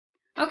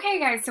Okay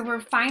guys, so we're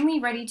finally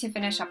ready to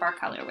finish up our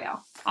color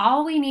wheel.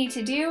 All we need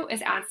to do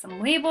is add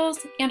some labels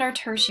and our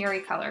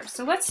tertiary colors.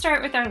 So let's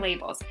start with our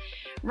labels.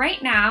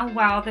 Right now,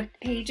 while the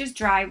page is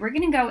dry, we're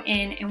going to go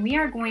in and we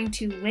are going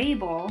to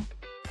label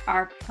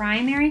our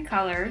primary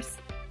colors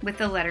with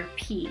the letter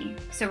P.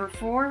 So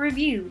for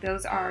review,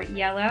 those are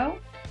yellow,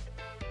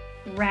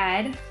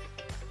 red,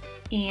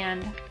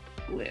 and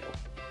blue.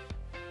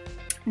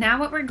 Now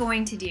what we're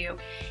going to do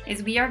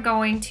is we are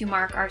going to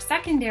mark our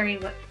secondary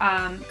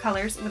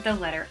colors with the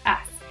letter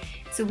S.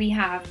 So we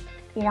have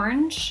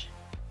orange,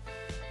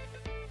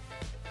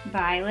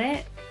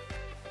 violet,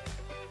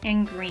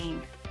 and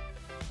green.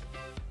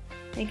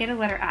 They get a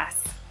letter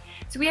S.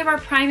 So we have our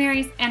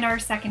primaries and our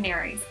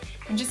secondaries.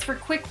 And just for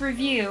quick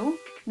review,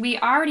 we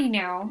already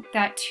know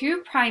that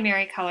two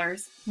primary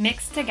colors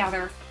mixed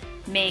together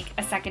make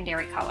a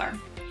secondary color.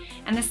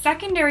 And the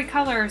secondary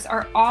colors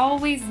are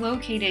always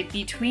located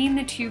between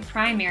the two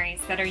primaries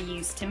that are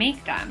used to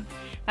make them.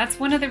 That's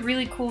one of the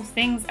really cool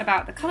things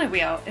about the color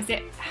wheel, is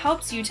it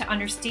helps you to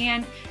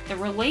understand the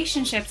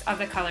relationships of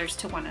the colors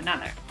to one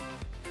another.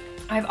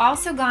 I've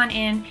also gone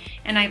in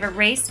and I've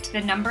erased the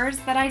numbers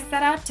that I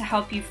set up to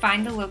help you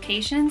find the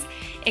locations,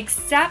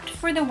 except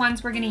for the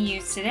ones we're going to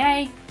use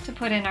today to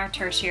put in our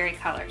tertiary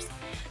colors.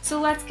 So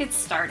let's get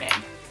started.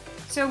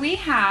 So we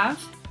have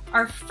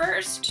our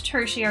first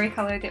tertiary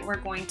color that we're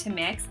going to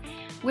mix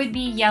would be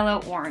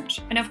yellow-orange.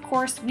 And of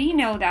course, we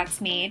know that's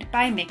made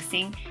by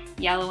mixing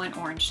yellow and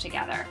orange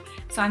together.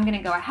 So I'm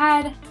gonna go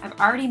ahead, I've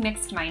already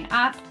mixed mine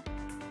up,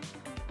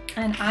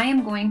 and I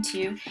am going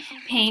to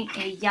paint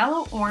a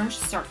yellow-orange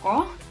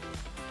circle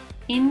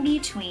in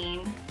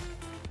between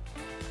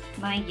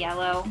my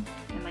yellow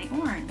and my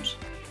orange.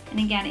 And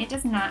again, it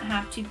does not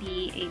have to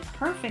be a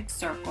perfect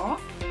circle.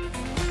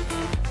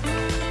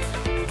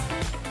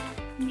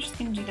 I'm just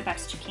going to do the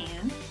best you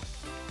can.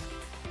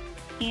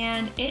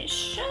 And it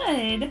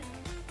should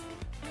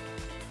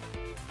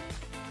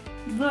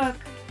look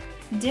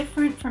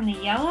different from the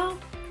yellow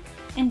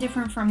and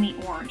different from the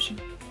orange.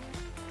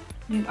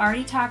 We've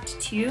already talked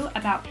too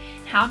about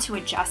how to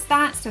adjust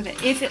that so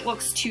that if it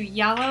looks too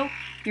yellow,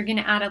 you're going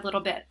to add a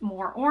little bit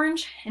more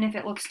orange. And if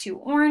it looks too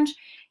orange,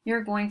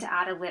 you're going to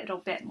add a little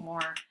bit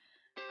more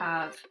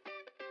of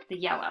the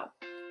yellow.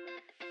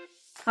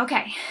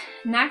 Okay,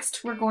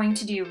 next we're going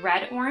to do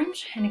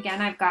red-orange, and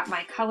again I've got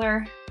my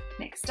color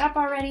mixed up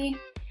already,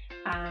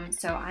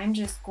 so I'm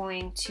just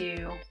going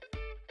to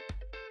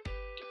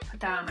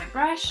put that on my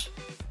brush,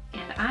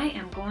 and I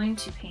am going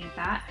to paint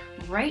that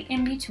right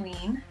in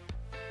between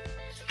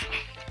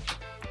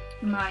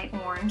my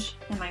orange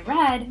and my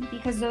red,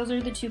 because those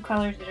are the two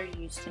colors that are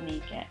used to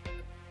make it.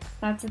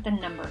 That's at the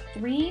number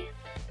 3.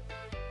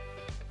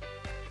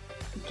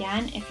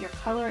 Again, if your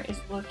color is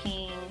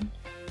looking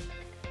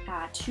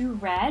too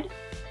red,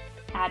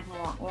 add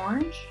more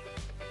orange.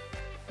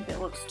 If it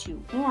looks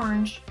too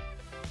orange,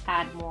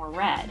 add more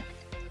red.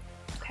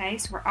 Okay,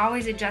 so we're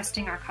always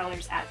adjusting our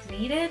colors as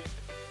needed.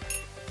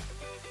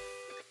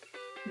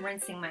 I'm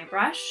rinsing my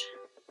brush.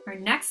 Our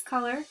next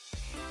color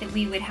that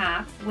we would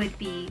have would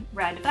be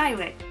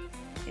red-violet.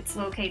 It's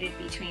located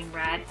between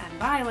red and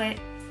violet,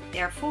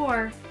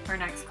 therefore our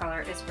next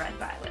color is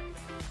red-violet.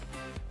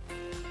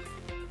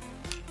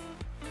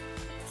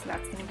 So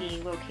that's going to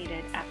be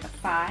located at the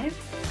 5.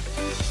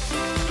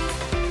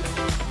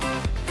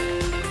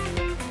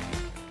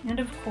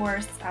 And of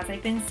course, as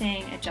I've been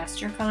saying,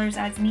 adjust your colors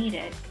as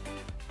needed.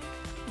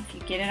 If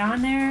you get it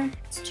on there,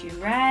 it's too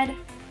red,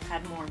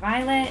 add more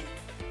violet.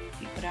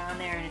 If you put it on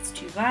there and it's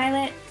too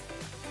violet,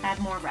 add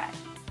more red.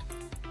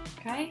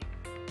 Okay,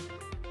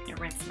 I'm going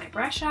to rinse my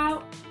brush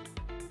out.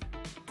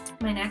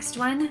 My next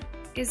one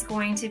is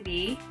going to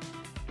be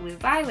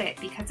blue-violet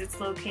because it's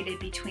located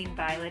between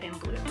violet and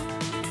blue.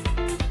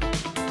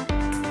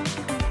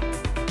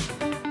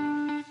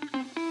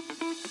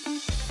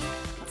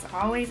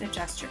 Always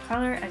adjust your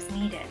color as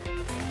needed.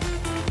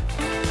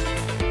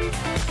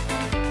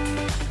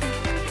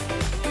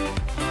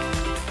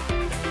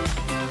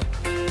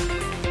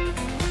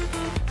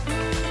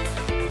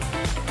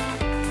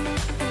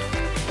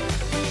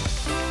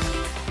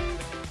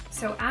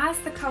 So as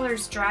the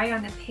colors dry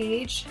on the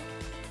page,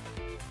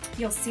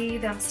 you'll see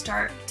them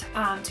start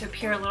to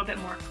appear a little bit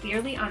more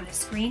clearly on the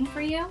screen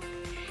for you.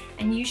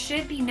 And you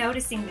should be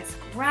noticing this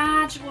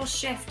gradual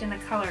shift in the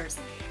colors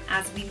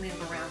as we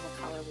move around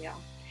the color wheel.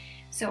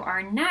 So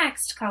our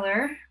next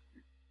color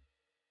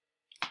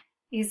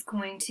is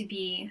going to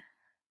be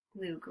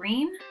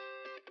blue-green.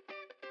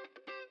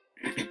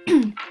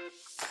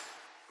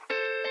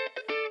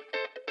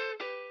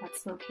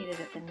 That's located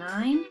at the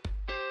 9.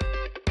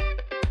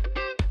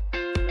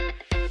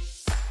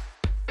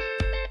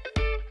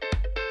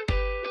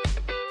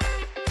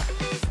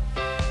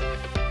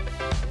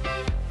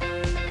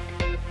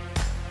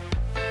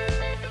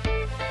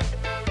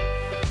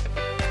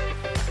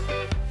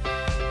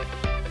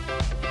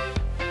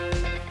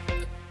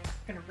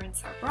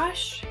 Our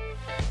brush.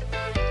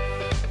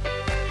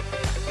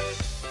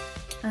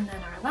 And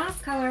then our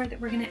last color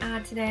that we're going to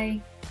add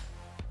today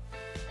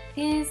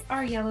is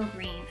our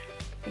yellow-green,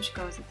 which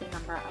goes at the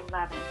number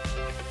 11.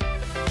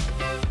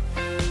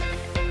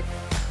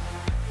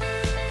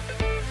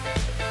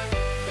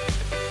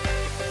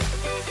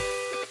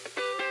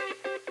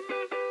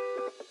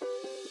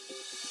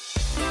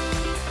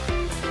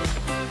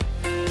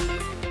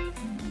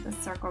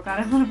 Circle got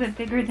a little bit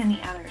bigger than the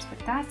others, but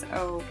that's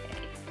okay.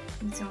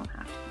 You don't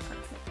have to be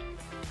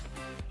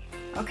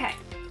perfect. Okay.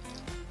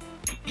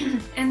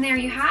 And there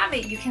you have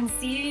it. You can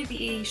see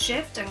the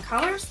shift in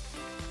colors,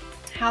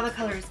 how the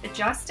colors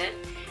adjusted.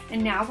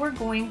 And now we're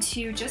going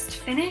to just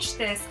finish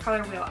this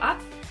color wheel up.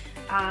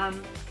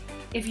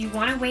 If you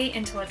want to wait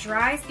until it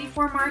dries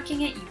before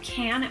marking it, you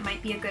can. It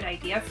might be a good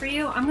idea for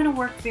you. I'm going to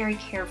work very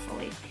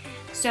carefully.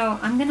 So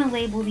I'm going to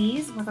label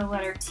these with a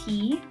letter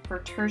T for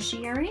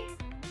tertiary.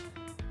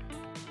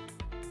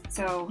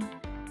 So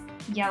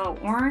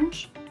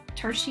yellow-orange,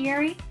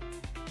 tertiary.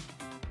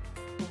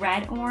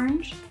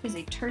 Red-orange is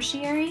a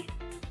tertiary.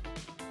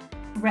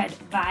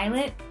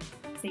 Red-violet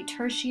is a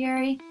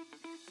tertiary.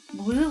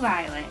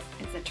 Blue-violet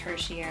is a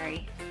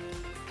tertiary.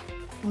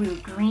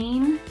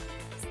 Blue-green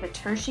is the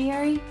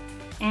tertiary.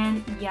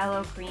 And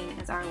yellow-green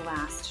is our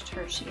last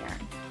tertiary.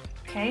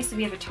 Okay, so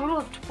we have a total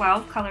of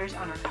 12 colors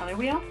on our color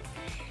wheel.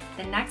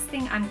 The next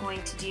thing I'm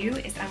going to do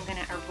is I'm going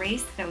to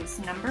erase those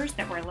numbers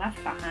that were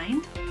left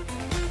behind.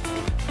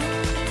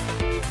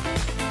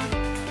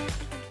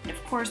 And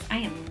of course, I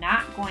am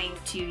not going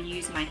to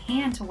use my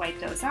hand to wipe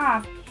those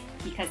off,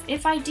 because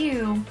if I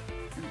do,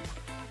 I'm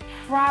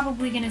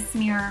probably going to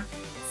smear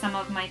some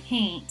of my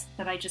paint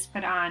that I just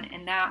put on,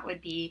 and that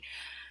would be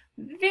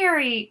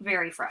very,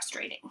 very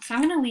frustrating. So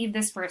I'm going to leave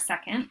this for a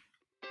second.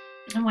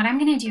 And what I'm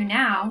going to do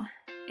now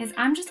is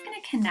I'm just going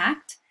to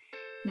connect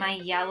my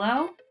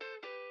yellow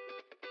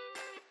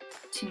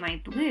to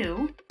my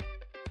blue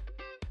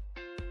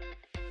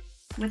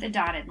with a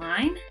dotted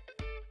line,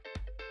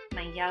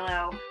 my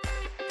yellow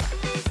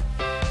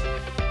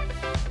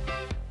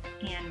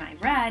and my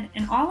red,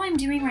 and all I'm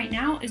doing right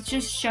now is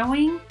just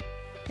showing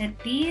that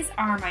these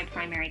are my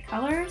primary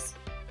colors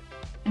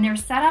and they're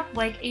set up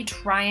like a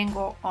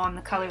triangle on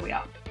the color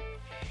wheel.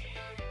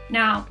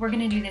 Now we're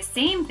going to do the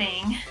same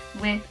thing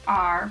with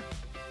our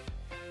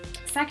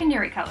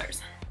secondary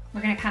colors.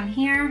 We're going to come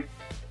here,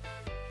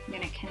 I'm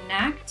going to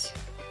connect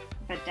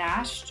with a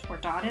dashed or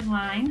dotted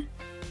line,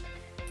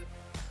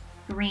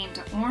 green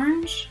to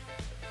orange,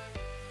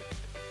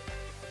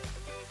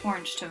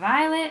 orange to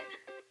violet,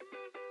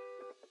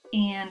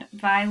 and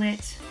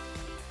violet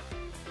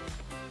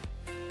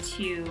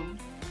to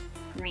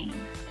green.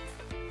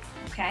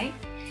 Okay,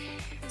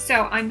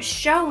 so I'm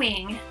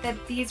showing that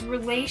these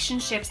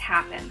relationships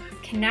happen. I'm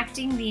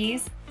connecting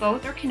these,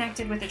 both are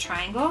connected with a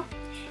triangle.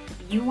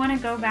 If you want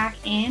to go back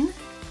in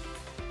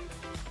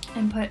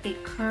and put a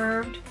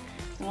curved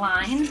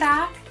line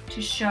back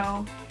to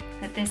show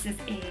that this is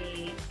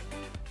a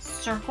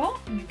circle,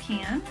 you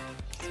can.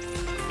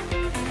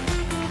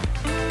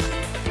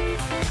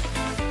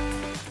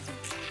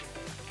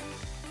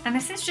 And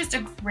this is just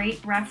a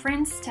great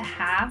reference to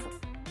have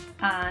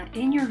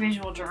in your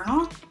visual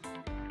journal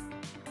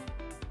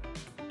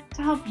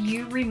to help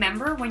you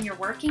remember when you're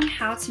working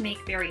how to make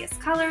various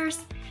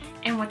colors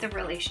and what the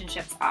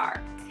relationships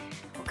are.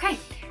 Okay,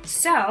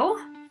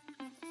 so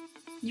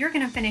you're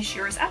gonna finish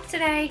yours up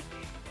today,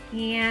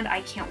 and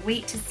I can't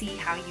wait to see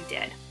how you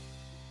did.